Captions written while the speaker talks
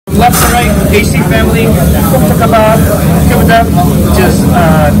left to right, AC family, Kufta Kabob, Kufta, which is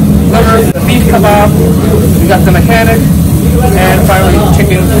liver, beef kebab. We got the Makanek, and finally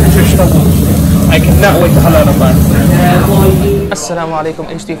chicken traditional. I cannot wait to halalify. Assalamu alaikum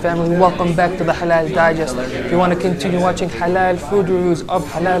HD family, welcome back to the Halal Digest. If you want to continue watching halal food reviews of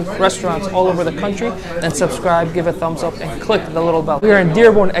halal restaurants all over the country, then subscribe, give a thumbs up, and click the little bell. We are in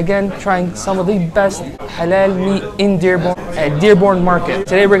Dearborn again, trying some of the best halal meat in Dearborn at Dearborn Market.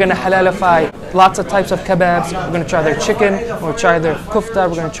 Today we're going to halalify lots of types of kebabs. We're going to try their chicken, we're going to try their kufta,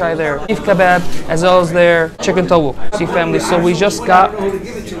 we're going to try their beef kebab, as well as their chicken tawuk. See family, so we just got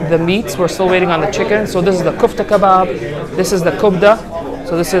the meats, we're still waiting on the chicken. So this is the kufta kebab, this is the kubda,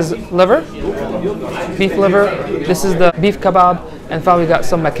 so this is liver, beef liver, this is the beef kebab, and finally we got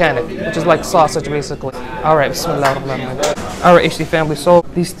some Makanek, which is like sausage basically. Alright, bismillah. Alright HD family, so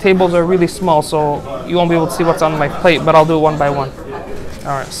these tables are really small, so you won't be able to see what's on my plate, but I'll do it one by one.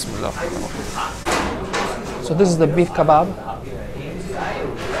 Alright, bismillah. So this is the beef kebab.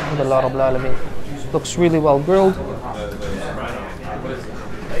 Looks really well grilled.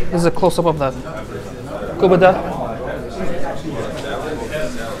 This is a close-up of the kubda.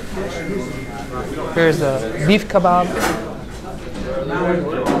 Here's the beef kebab.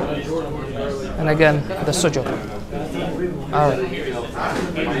 And again, the sujuk. Alright.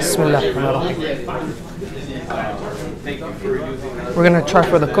 Bismillah. We're going to try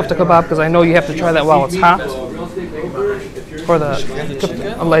for the kufta kebab because I know you have to try that while it's hot. For the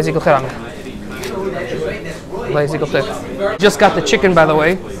kufta. Allah yazikul khair. Allah yazikul khair. Just got the chicken, by the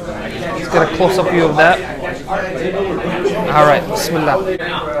way. Let's get a close-up view of that. Alright, bismillah.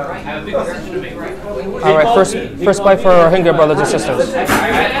 Alright, first bite for our Hinga brothers and sisters.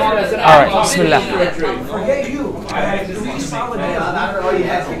 Alright, bismillah.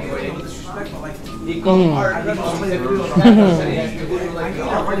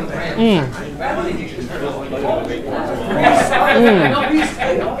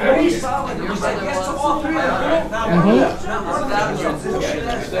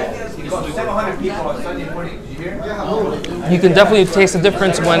 You can definitely taste the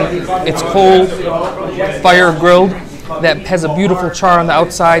difference when it's cold, fire grilled. That has a beautiful char on the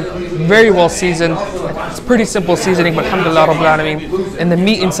outside, very well seasoned. It's pretty simple seasoning, but alhamdulillah rabbil alameen. And the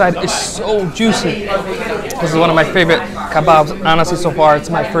meat inside is so juicy. This is one of my favorite kebabs, honestly, so far. It's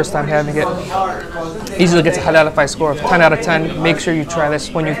my first time having it. Easily gets a halalify score of 10 out of 10. Make sure you try this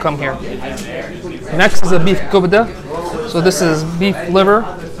when you come here. Next is the beef kubda. So this is beef liver.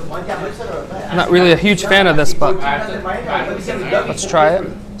 I'm not really a huge fan of this, but let's try it.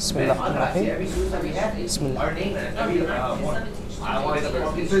 Bismillah. Bismillah.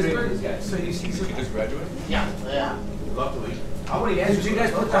 Yeah. Did you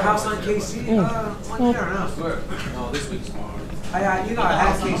guys put the house on KC one year or no? No, this week's tomorrow. I had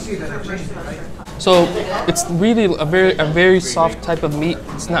KC that I changed it, right? So it's really a very soft type of meat.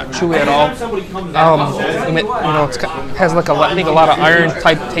 It's not chewy at all. It has like I think a lot of iron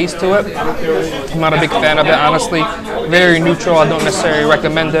type taste to it. I'm not a big fan of it, honestly. Very neutral. I don't necessarily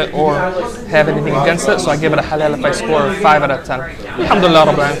recommend it or have anything against it. So I give it a halalify score of 5 out of 10. Alhamdulillah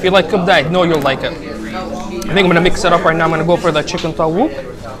rabbil. If you like kubda, I know you'll like it. I think I'm gonna mix it up right now. I'm gonna go for the chicken tawuk.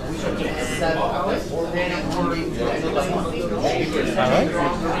 Alright.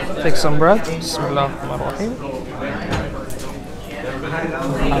 Take some bread. Bismillah ar-Rahman ar-Rahim.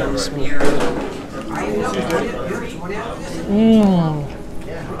 Bismillah.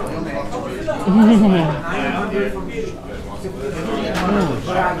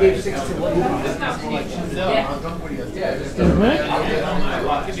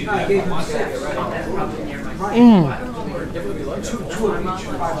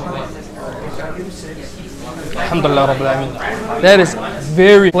 Alhamdulillah rabbil alameen. That is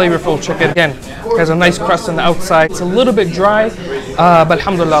very flavorful chicken. Again, it has a nice crust on the outside. It's a little bit dry, but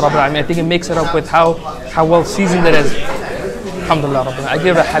alhamdulillah rabbil alameen. I think it makes it up with how well seasoned it is. Alhamdulillah rabbil alameen. I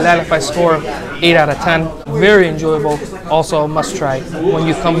give it a halalify score of 8 out of 10. Very enjoyable. Also a must try when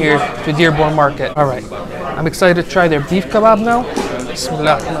you come here to Dearborn Market. Alright, I'm excited to try their beef kebab now.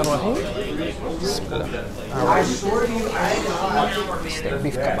 Bismillah ar-Rahman. Bismillah. Alright. It's their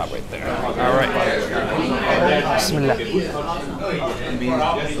beef kebab right there. Alright. Bismillah.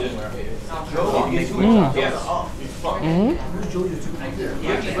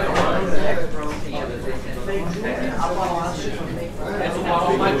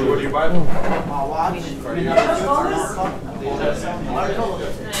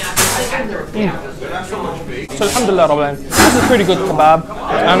 So alhamdulillah, Rabbil Alamin. This is pretty good kebab.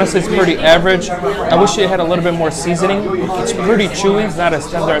 Honestly, it's pretty average. I wish it had a little bit more seasoning. It's pretty chewy. It's not as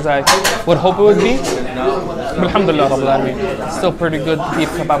tender as I would hope it would be. But alhamdulillah, Rabbil Alamin. Still pretty good beef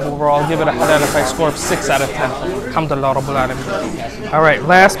kebab overall. I'll give it a HALALIFY score of 6 out of 10. Alhamdulillah, Rabbil Alamin. All right,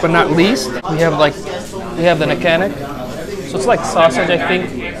 last but not least, we have the Makanek. So it's like sausage, I think.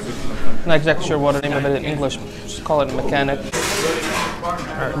 I'm not exactly sure what the name of it in English. Just call it Makanek.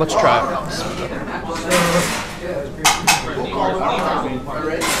 All right, let's try it.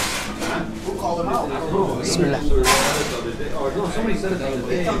 Bismillah.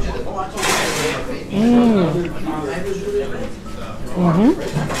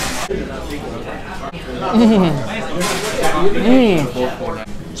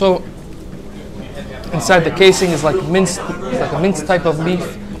 So inside the casing is like a minced type of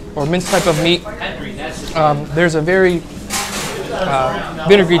beef or minced type of meat. There's a very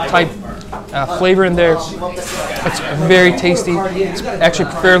vinegary type flavor in there. It's very tasty. It's actually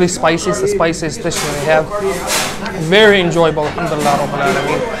fairly spicy. It's the spiciest dish that they have. Very enjoyable. Alhamdulillah, Rabbil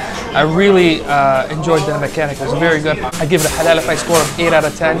Alamin. I really enjoyed the Makanek. It was very good. I give it a HALALIFY score of 8 out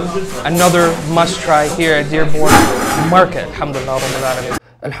of 10. Another must try here at Dearborn Market. Alhamdulillah, Rabbil Alamin.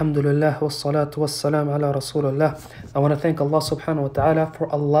 Alhamdulillah wa salatu wa salam ala Rasulullah. I want to thank Allah subhanahu wa ta'ala for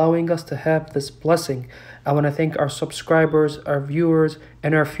allowing us to have this blessing. I want to thank our subscribers, our viewers,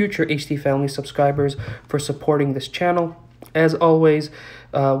 and our future HD family subscribers for supporting this channel. As always,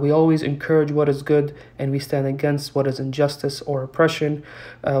 we always encourage what is good and we stand against what is injustice or oppression.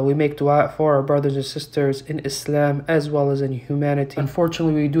 We make dua for our brothers and sisters in Islam as well as in humanity.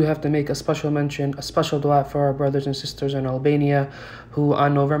 Unfortunately, we do have to make a special mention, a special dua for our brothers and sisters in Albania who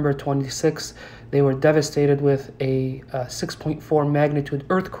on November 26th, they were devastated with a 6.4 magnitude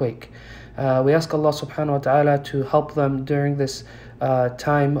earthquake. We ask Allah subhanahu wa ta'ala to help them during this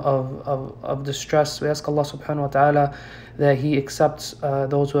time of distress. We ask Allah subhanahu wa ta'ala that He accepts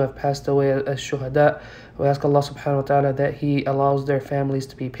those who have passed away as shuhada. We ask Allah subhanahu wa ta'ala that He allows their families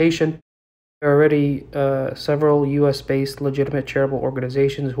to be patient. There are already several US-based legitimate charitable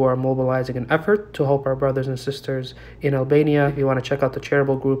organizations who are mobilizing an effort to help our brothers and sisters in Albania. If you want to check out the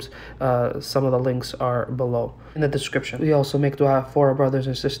charitable groups, some of the links are below in the description. We also make dua for our brothers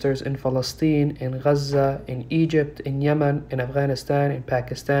and sisters in Palestine, in Gaza, in Egypt, in Yemen, in Afghanistan, in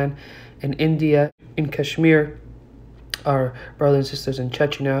Pakistan, in India, in Kashmir, our brothers and sisters in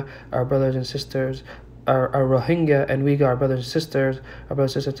Chechnya, our brothers and sisters, our Rohingya and Uyghur, our brothers and sisters, our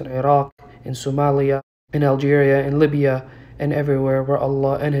brothers and sisters in Iraq, in Somalia, in Algeria, in Libya, and everywhere where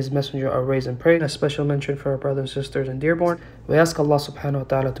Allah and His Messenger are raised and praised. A special mention for our brothers and sisters in Dearborn. We ask Allah subhanahu wa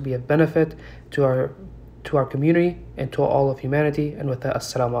ta'ala to be of benefit to our community and to all of humanity. And with that,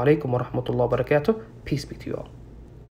 assalamu alaikum wa rahmatullahi wa barakatuh. Peace be to you all.